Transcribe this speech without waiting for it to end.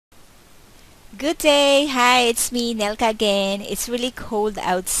Good day. Hi, it's me, Nelca again. It's really cold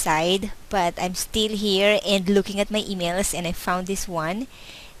outside, but I'm still here and looking at my emails and I found this one.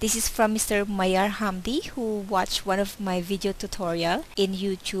 This is from Mr. Mayar Hamdi who watched one of my video tutorial in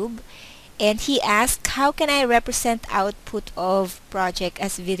YouTube and he asked how can I represent output of project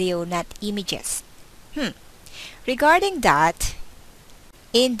as video not images. Regarding that,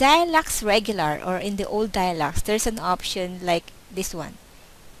 in Dialux regular or in the old Dialux, there's an option like this one,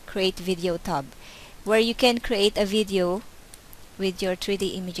 create video tab, where you can create a video with your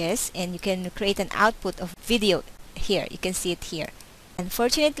 3D images and you can create an output of video here. You can see it here.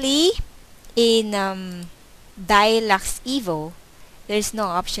 Unfortunately, in Dialux Evo, there's no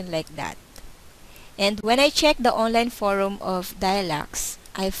option like that. And when I checked the online forum of Dialux,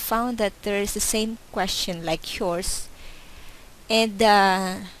 I found that there is the same question like yours. And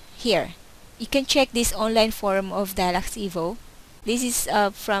here, you can check this online forum of Dialux Evo. This is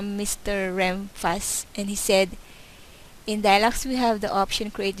from Mr. Remfas, and he said, in Dialux we have the option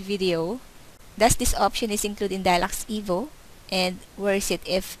create video. Does this option is included in Dialux Evo? And where is it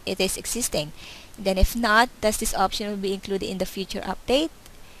if it is existing? Then if not, does this option will be included in the future update?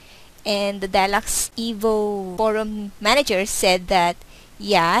 And the Dialux Evo forum manager said that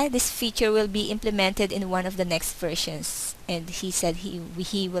yeah, this feature will be implemented in one of the next versions. And he said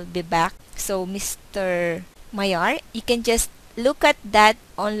he will be back. So Mr. Mayar, you can just look at that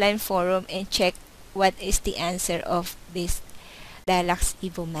online forum and check what is the answer of this Dialux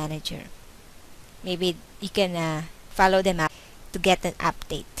Evo manager. Maybe you can follow them up to get an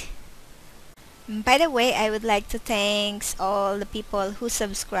update. By the way, I would like to thank all the people who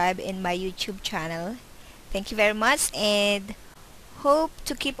subscribe in my YouTube channel. Thank you very much and hope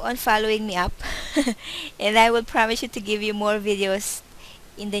to keep on following me up. And I will promise you to give you more videos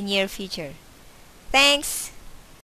in the near future. Thanks!